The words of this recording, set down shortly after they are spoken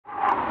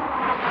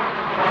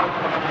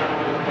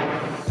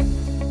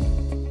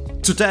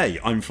Today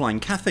I'm flying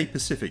Cathay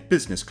Pacific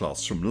business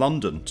class from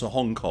London to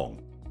Hong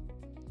Kong.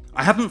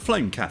 I haven't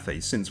flown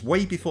Cathay since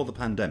way before the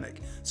pandemic,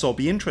 so I'll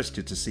be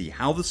interested to see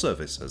how the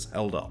service has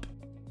held up.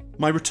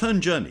 My return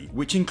journey,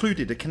 which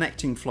included a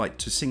connecting flight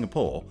to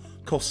Singapore,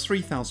 cost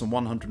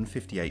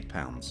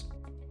 £3,158.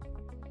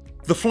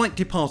 The flight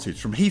departed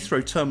from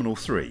Heathrow Terminal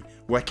 3,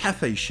 where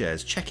Cathay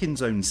shares check-in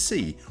zone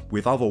C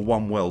with other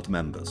One World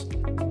members.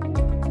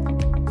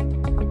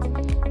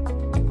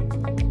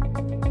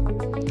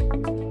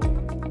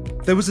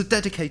 There was a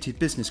dedicated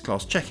business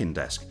class check-in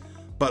desk,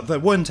 but there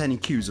weren't any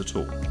queues at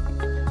all.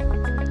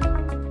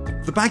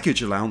 The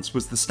baggage allowance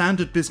was the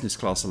standard business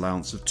class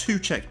allowance of 2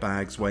 checked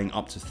bags weighing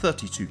up to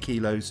 32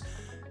 kilos,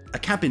 a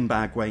cabin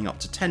bag weighing up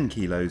to 10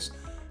 kilos,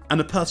 and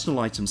a personal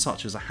item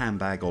such as a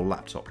handbag or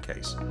laptop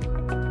case.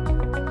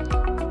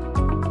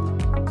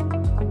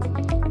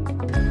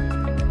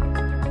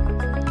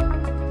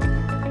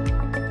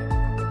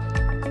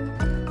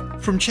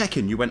 From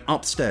check-in you went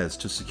upstairs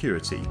to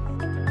security.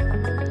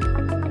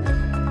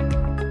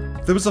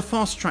 There was a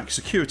fast-track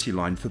security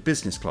line for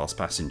business class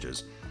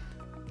passengers.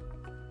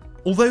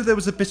 Although there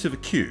was a bit of a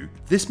queue,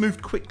 this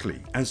moved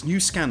quickly as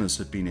new scanners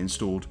had been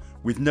installed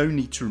with no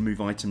need to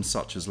remove items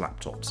such as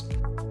laptops.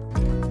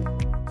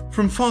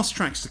 From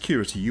fast-track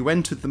security you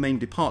entered the main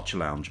departure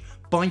lounge,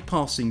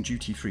 bypassing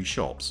duty-free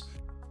shops.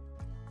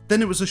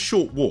 Then it was a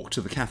short walk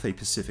to the Cathay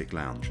Pacific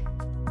lounge.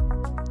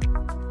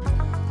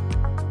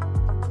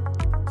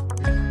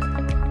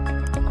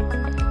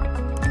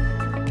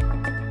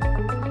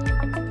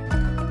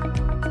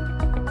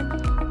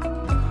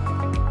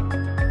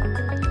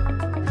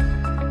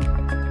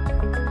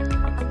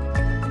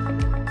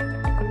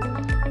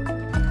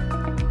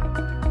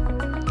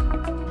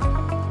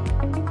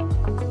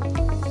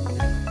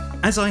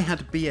 As I had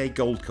a BA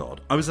Gold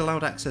card, I was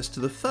allowed access to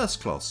the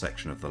first class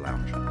section of the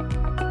lounge.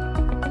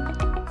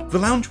 The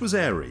lounge was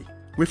airy,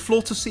 with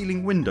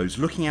floor-to-ceiling windows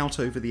looking out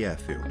over the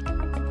airfield.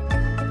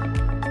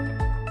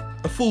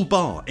 A full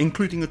bar,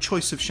 including a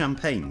choice of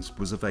champagnes,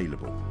 was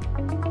available.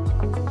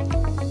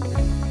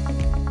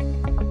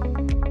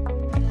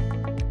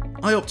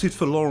 I opted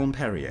for Laurent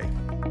Perrier.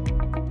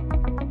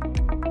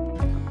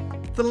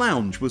 The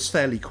lounge was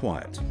fairly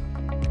quiet.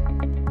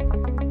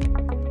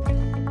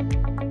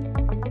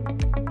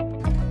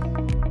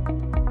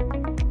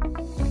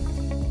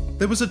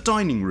 There was a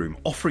dining room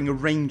offering a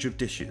range of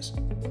dishes.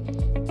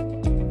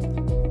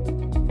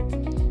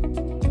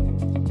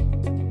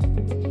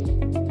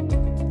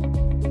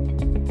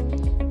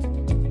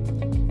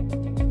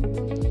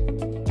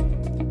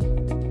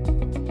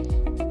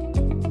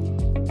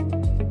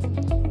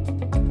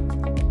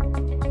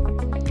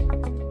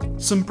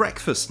 Some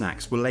breakfast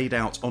snacks were laid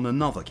out on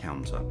another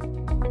counter.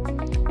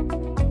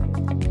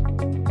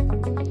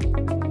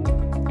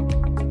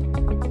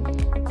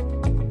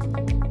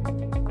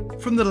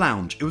 From the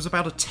lounge, it was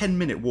about a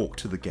 10-minute walk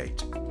to the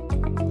gate.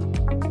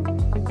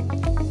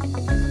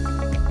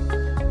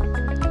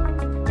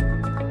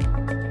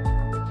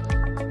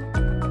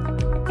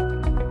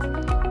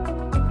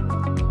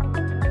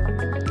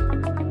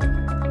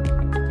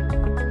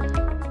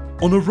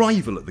 On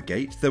arrival at the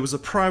gate, there was a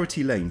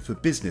priority lane for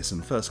business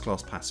and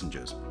first-class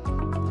passengers.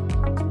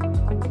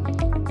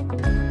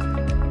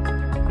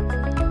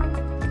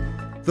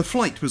 The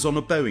flight was on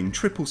a Boeing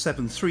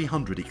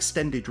 777-300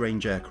 extended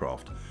range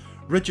aircraft.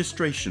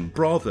 Registration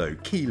Bravo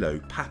Kilo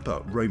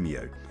Papa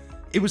Romeo.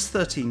 It was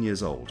 13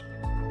 years old.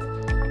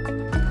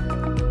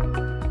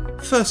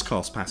 First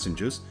class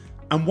passengers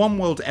and One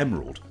World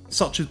Emerald,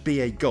 such as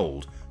BA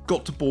Gold,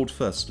 got to board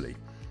firstly,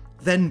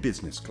 then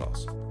business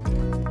class.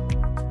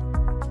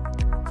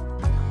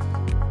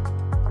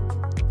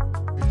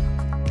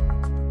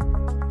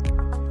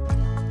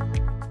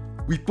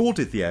 We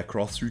boarded the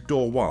aircraft through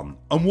door 1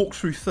 and walked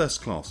through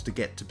first class to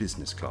get to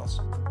business class.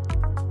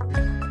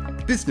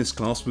 Business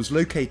class was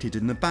located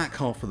in the back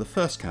half of the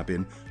first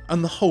cabin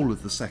and the whole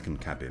of the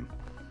second cabin.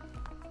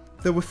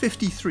 There were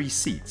 53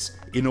 seats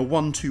in a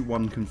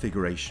 1-2-1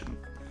 configuration.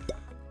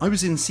 I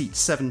was in seat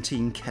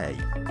 17K.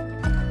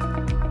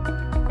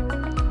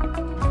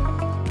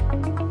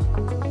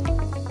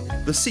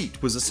 The seat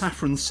was a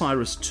Saffron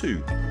Cirrus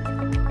 2.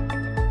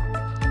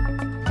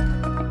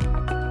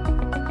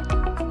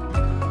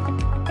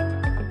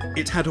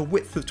 It had a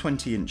width of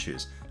 20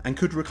 inches and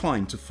could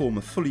recline to form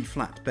a fully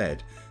flat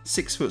bed,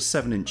 6 foot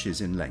 7 inches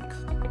in length.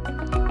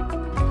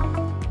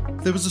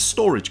 There was a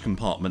storage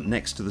compartment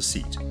next to the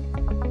seat.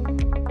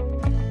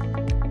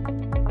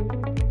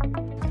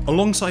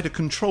 Alongside a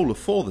controller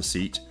for the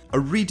seat, a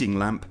reading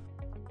lamp,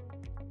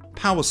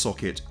 power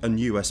socket and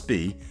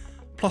USB,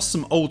 plus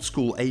some old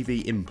school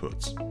AV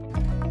inputs.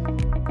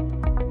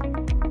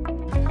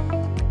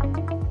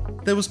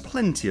 There was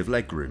plenty of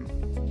legroom.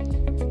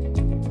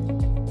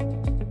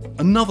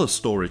 Another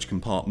storage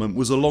compartment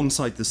was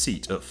alongside the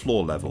seat at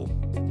floor level.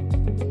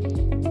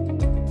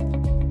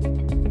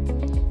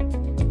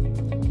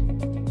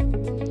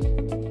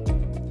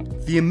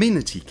 The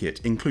amenity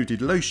kit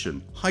included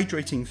lotion,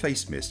 hydrating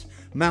face mist,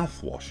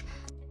 mouthwash,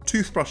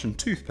 toothbrush and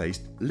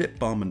toothpaste, lip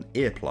balm and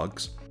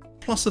earplugs,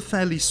 plus a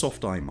fairly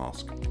soft eye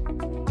mask.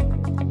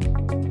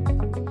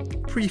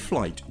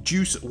 Pre-flight,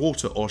 juice,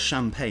 water or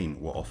champagne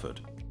were offered.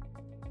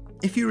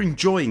 If you're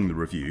enjoying the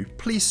review,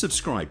 please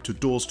subscribe to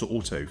Doors to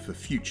Auto for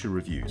future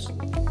reviews.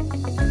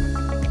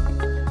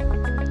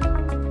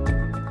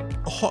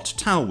 A hot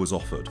towel was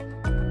offered.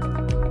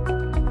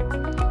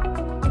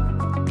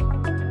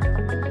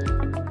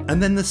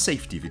 And then the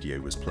safety video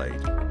was played.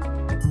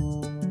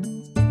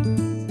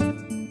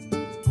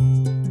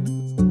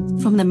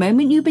 From the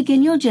moment you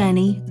begin your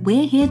journey,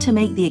 we're here to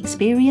make the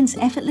experience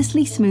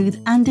effortlessly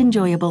smooth and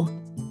enjoyable.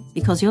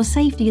 Because your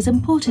safety is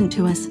important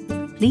to us,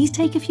 please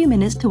take a few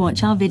minutes to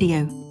watch our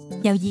video.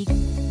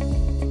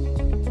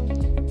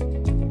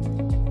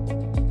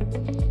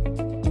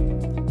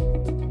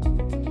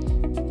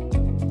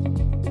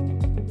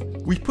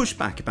 We pushed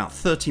back about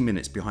 30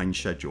 minutes behind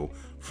schedule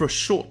for a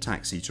short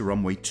taxi to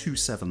runway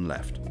 27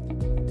 left.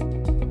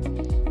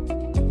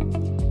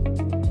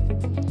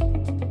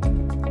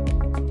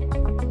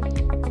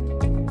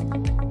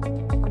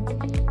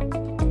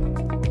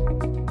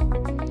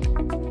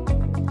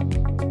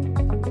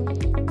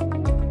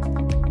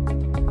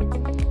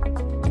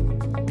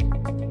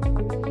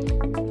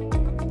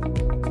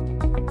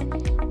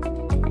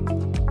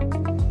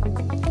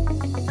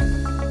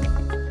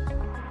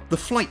 The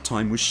flight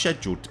time was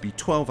scheduled to be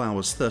 12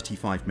 hours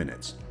 35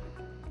 minutes,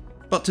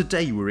 but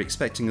today we're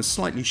expecting a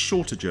slightly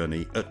shorter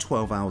journey at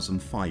 12 hours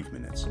and 5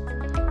 minutes.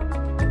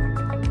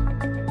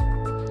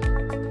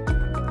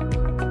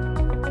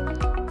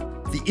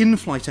 The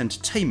in-flight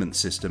entertainment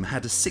system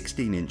had a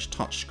 16-inch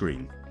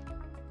touchscreen.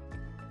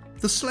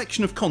 The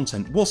selection of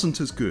content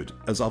wasn't as good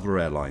as other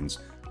airlines,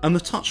 and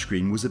the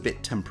touchscreen was a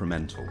bit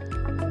temperamental.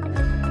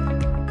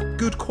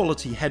 Good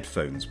quality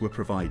headphones were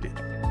provided.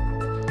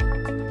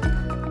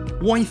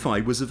 Wi-Fi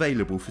was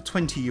available for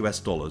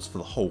 $20 for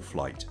the whole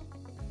flight.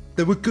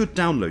 There were good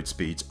download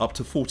speeds up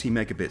to 40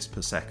 megabits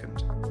per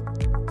second.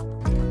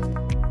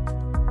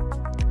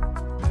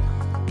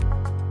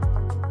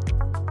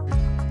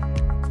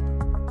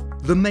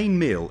 The main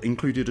meal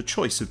included a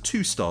choice of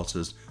 2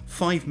 starters,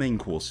 5 main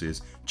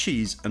courses,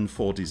 cheese and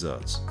 4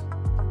 desserts.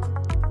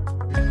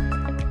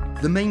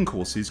 The main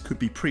courses could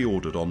be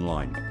pre-ordered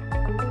online.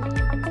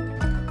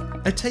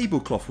 A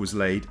tablecloth was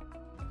laid,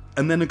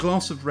 and then a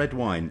glass of red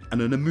wine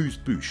and an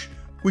amuse-bouche,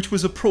 which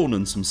was a prawn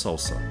and some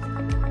salsa.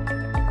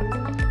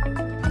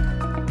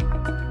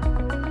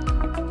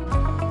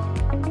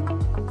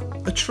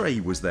 A tray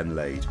was then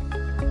laid.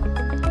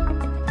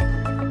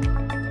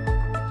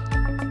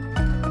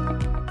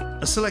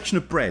 A selection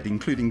of bread,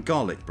 including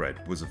garlic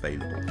bread, was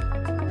available.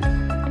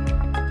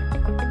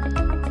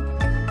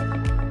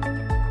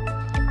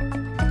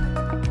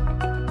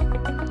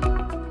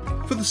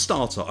 For the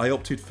starter, I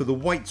opted for the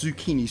white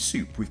zucchini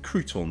soup with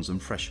croutons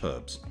and fresh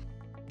herbs.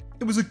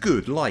 It was a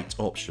good, light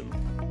option.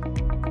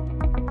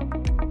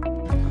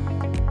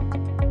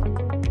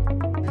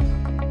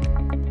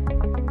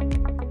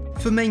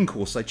 For main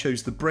course, I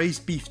chose the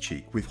braised beef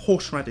cheek with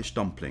horseradish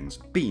dumplings,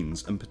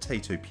 beans and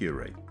potato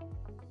puree.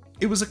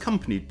 It was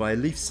accompanied by a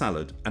leaf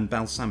salad and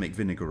balsamic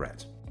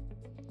vinaigrette.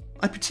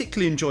 I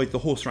particularly enjoyed the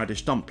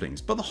horseradish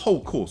dumplings, but the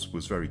whole course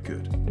was very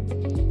good.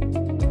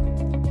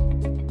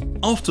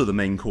 After the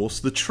main course,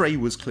 the tray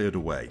was cleared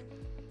away.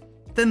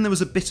 Then there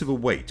was a bit of a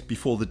wait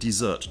before the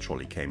dessert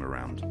trolley came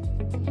around.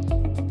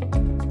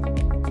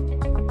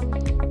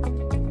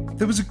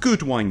 There was a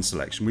good wine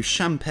selection with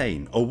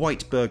champagne, a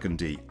white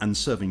burgundy and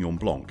Sauvignon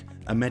Blanc,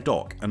 a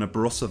Medoc and a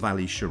Barossa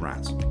Valley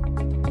Shiraz.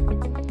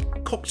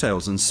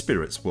 Cocktails and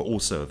spirits were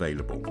also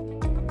available.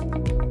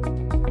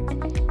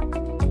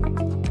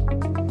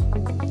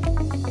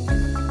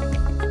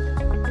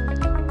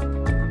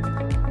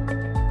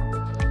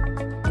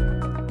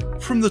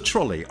 From the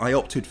trolley, I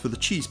opted for the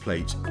cheese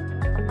plate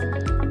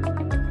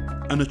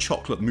and a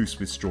chocolate mousse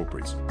with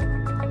strawberries.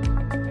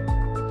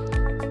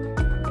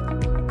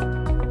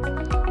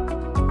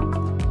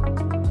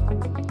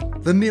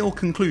 The meal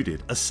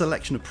concluded, a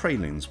selection of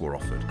pralines were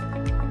offered.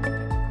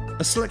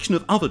 A selection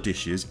of other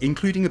dishes,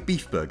 including a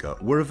beef burger,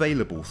 were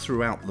available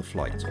throughout the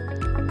flight.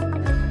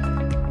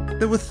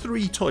 There were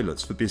 3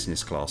 toilets for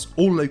business class,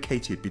 all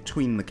located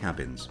between the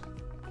cabins.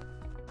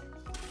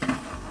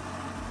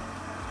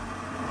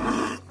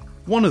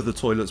 One of the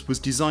toilets was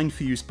designed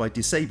for use by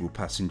disabled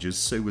passengers,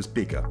 so was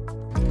bigger.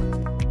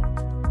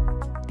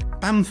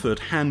 Bamford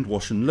hand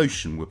wash and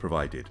lotion were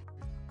provided.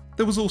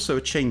 There was also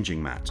a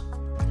changing mat.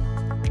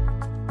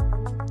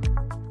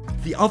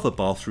 The other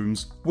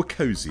bathrooms were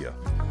cosier.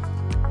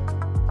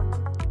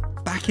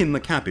 Back in the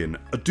cabin,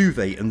 a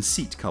duvet and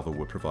seat cover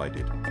were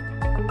provided.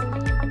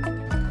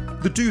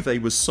 The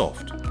duvet was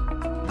soft.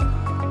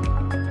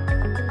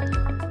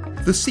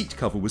 The seat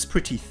cover was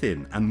pretty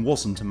thin and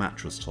wasn't a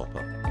mattress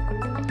topper.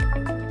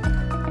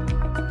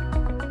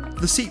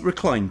 The seat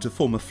reclined to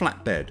form a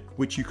flat bed,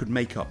 which you could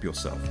make up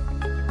yourself.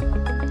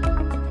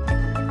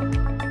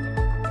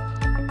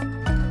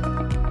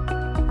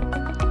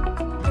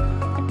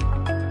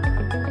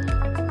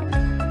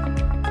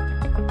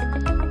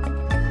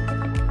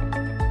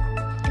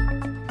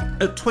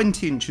 At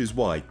 20 inches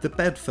wide, the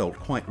bed felt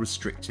quite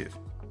restrictive.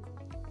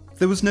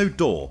 There was no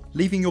door,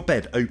 leaving your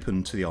bed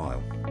open to the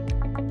aisle.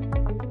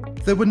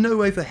 There were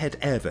no overhead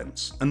air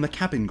vents and the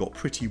cabin got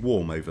pretty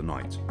warm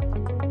overnight.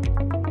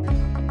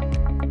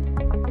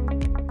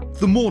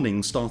 The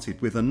morning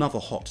started with another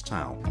hot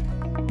towel,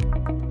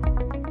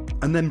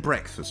 and then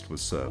breakfast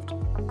was served.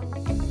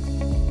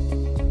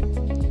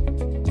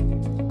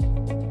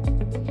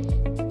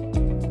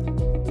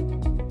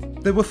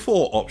 There were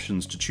 4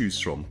 options to choose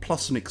from,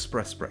 plus an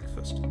express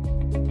breakfast.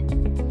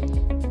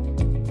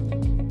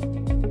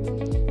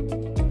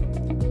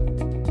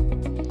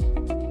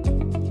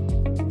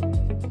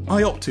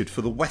 I opted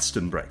for the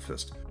Western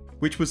breakfast,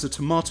 which was a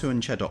tomato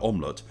and cheddar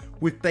omelette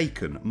with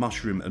bacon,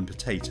 mushroom and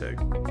potato.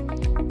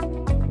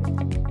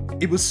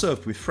 It was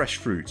served with fresh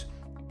fruit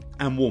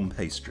and warm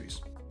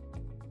pastries.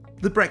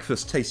 The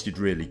breakfast tasted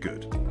really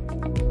good.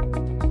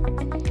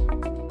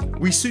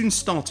 We soon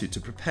started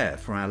to prepare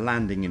for our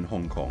landing in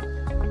Hong Kong.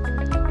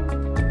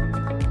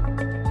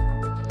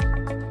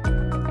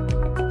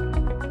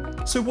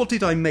 So what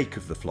did I make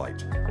of the flight?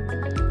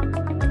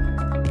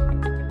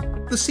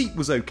 The seat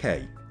was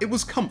okay. It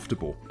was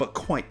comfortable, but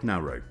quite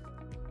narrow.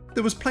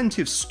 There was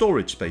plenty of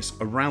storage space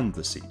around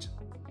the seat.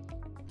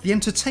 The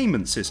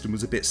entertainment system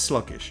was a bit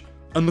sluggish,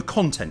 and the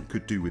content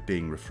could do with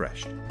being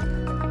refreshed.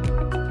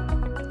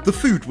 The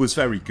food was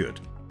very good.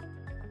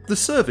 The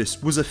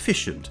service was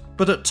efficient,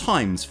 but at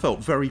times felt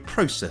very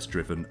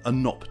process-driven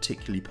and not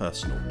particularly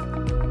personal.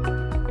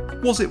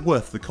 Was it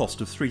worth the cost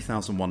of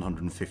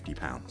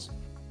 £3,150?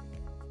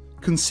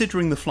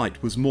 Considering the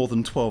flight was more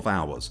than 12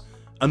 hours,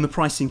 and the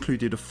price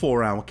included a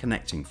 4-hour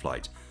connecting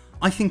flight,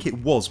 I think it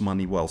was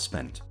money well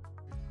spent.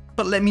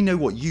 But let me know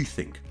what you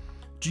think.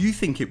 Do you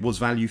think it was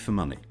value for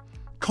money?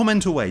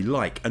 Comment away,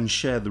 like and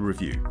share the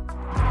review.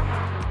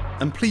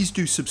 And please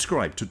do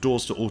subscribe to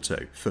Doors to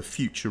Auto for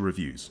future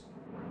reviews.